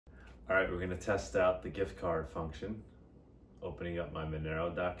All right, we're gonna test out the gift card function. Opening up my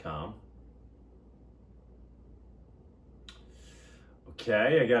Monero.com.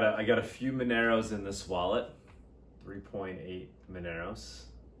 Okay, I got a few Moneros in this wallet. 3.8 Moneros,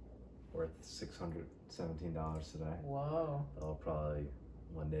 worth $617 today. Whoa. That'll probably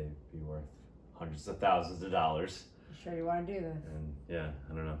one day be worth hundreds of thousands of dollars. You sure you want to do this? And yeah,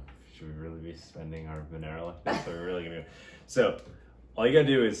 I don't know. Should we really be spending our Monero like this? Are we really gonna? So, all you gotta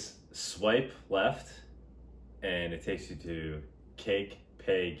do is swipe left, and it takes you to Cake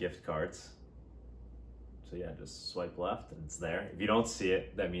Pay gift cards. So yeah, just swipe left, and it's there. If you don't see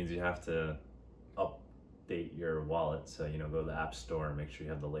it, that means you have to update your wallet. So go to the App Store and make sure you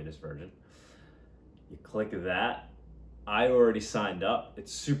have the latest version. You click that. I already signed up.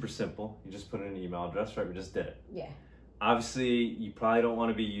 It's super simple. You just put in an email address, right? We just did it. Yeah. Obviously, you probably don't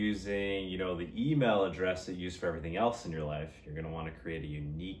want to be using, the email address that you use for everything else in your life. You're going to want to create a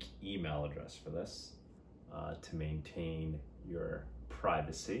unique email address for this to maintain your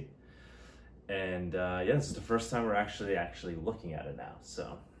privacy. And yeah, this is the first time we're actually looking at it now.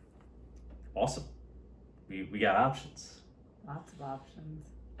 So awesome. We got options. Lots of options.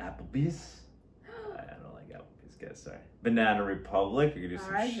 Applebee's. I don't like Applebee's, guys. Sorry. Banana Republic. We could do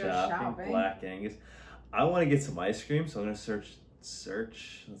some shopping. Black Angus. I want to get some ice cream, so I'm gonna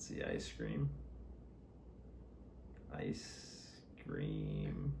search. Let's see, ice cream. Ice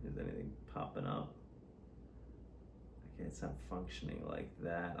cream. Is anything popping up? Okay, it's not functioning like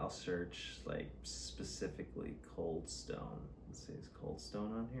that. I'll search like specifically Cold Stone. Let's see, is Cold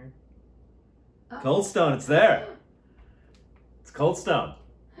Stone on here? Oh. Cold Stone, it's there. It's Cold Stone.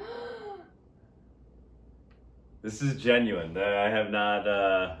 This is genuine. I have not,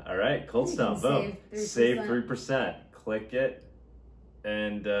 all right, Cold Stone, boom. Save 3%. Click it.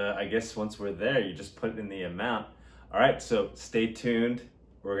 And I guess once we're there, you just put in the amount. All right, so stay tuned.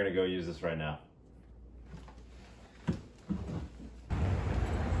 We're gonna go use this right now.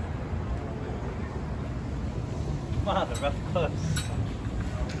 Come on, they're about to close.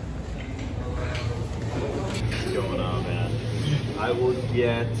 What's going on, man? I will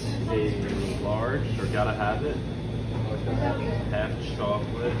get a large, or gotta have it, half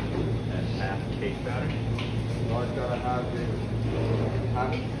chocolate and half cake batter. Large gotta have it,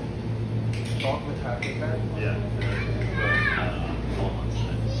 half chocolate, half cake batter? Yeah.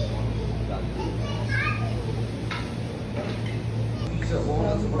 You said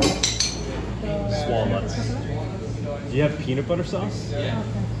walnuts? Walnuts. Do you have peanut butter sauce? Yeah.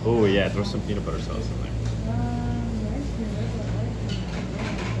 Oh yeah, throw some peanut butter sauce in there.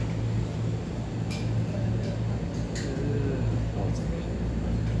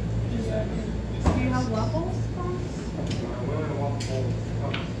 Do you have waffles?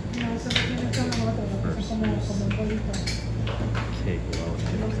 No, eso tiene que ser otro, es como un bolito. Cake well with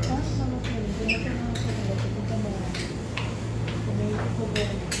peanut butter.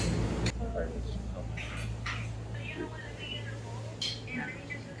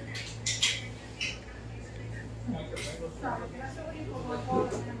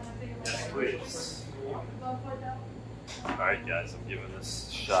 Yes, please. Alright guys, I'm giving this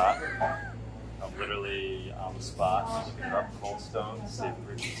a shot. I'm literally on the spot, looking up Cold Stone, save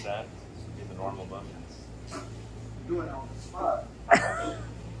 3%. This would be the normal motions. Doing it on the spot. I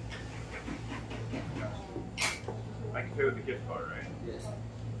can pay with the gift card, right? Yes.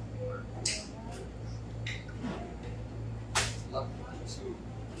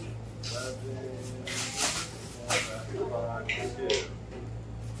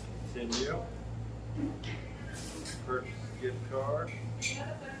 Continue. Purchase gift card. See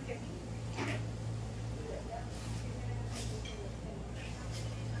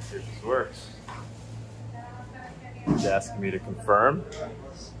if this works. It's asking me to confirm.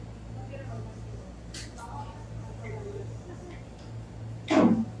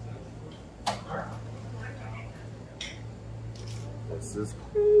 This is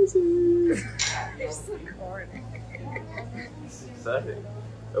crazy. You're so corny. It's exciting.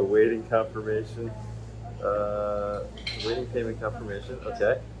 Awaiting confirmation. Awaiting payment confirmation.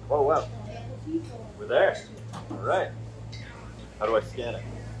 Okay. Oh wow. We're there. All right. How do I scan it?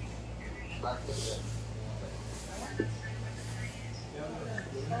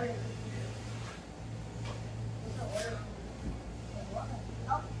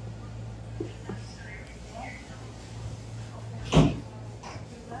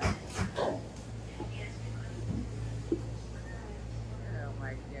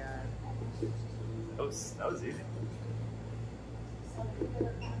 That was easy.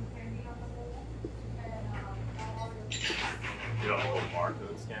 You don't have a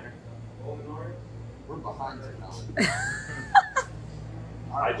barcode scanner? We're behind technology.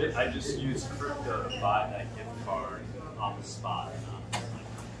 I just use crypto to buy that gift card on the spot.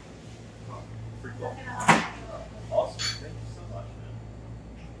 Pretty cool. Awesome. Thank you so much, man.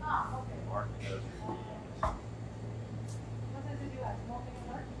 Mark those reviews.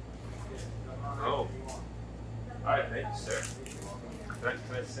 Oh. Alright, thank you, sir.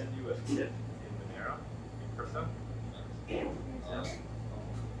 Can I send you a tip in Monero? In crypto? Yeah.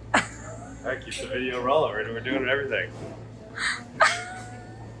 Alright, keep the video rolling. We're doing everything.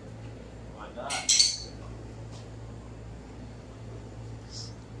 Why not?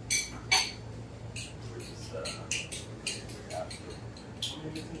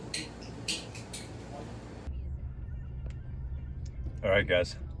 Alright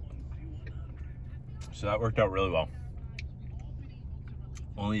guys, so that worked out really well.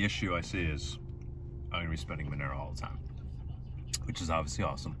 Only issue I see is I'm going to be spending Monero all the time, which is obviously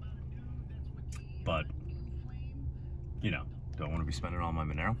awesome, but you know, don't want to be spending all my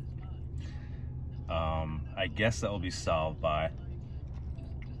Monero. I guess that will be solved by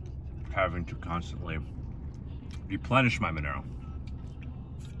having to constantly replenish my Monero,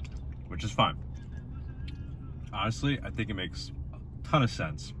 which is fine. Honestly, I think it makes a ton of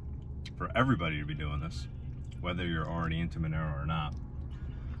sense for everybody to be doing this, whether you're already into Monero or not.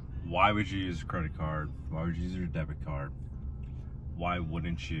 Why would you use a credit card? Why would you use your debit card? Why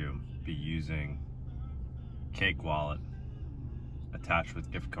wouldn't you be using Cake Wallet attached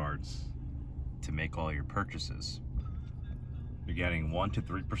with gift cards to make all your purchases? You're getting 1 to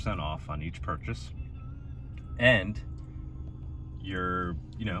 3% off on each purchase, and you're,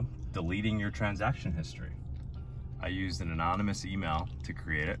 deleting your transaction history. I used an anonymous email to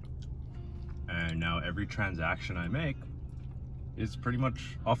create it, and now every transaction I make is pretty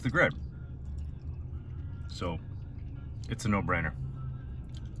much off the grid. So it's a no-brainer.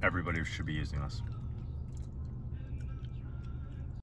 Everybody should be using this.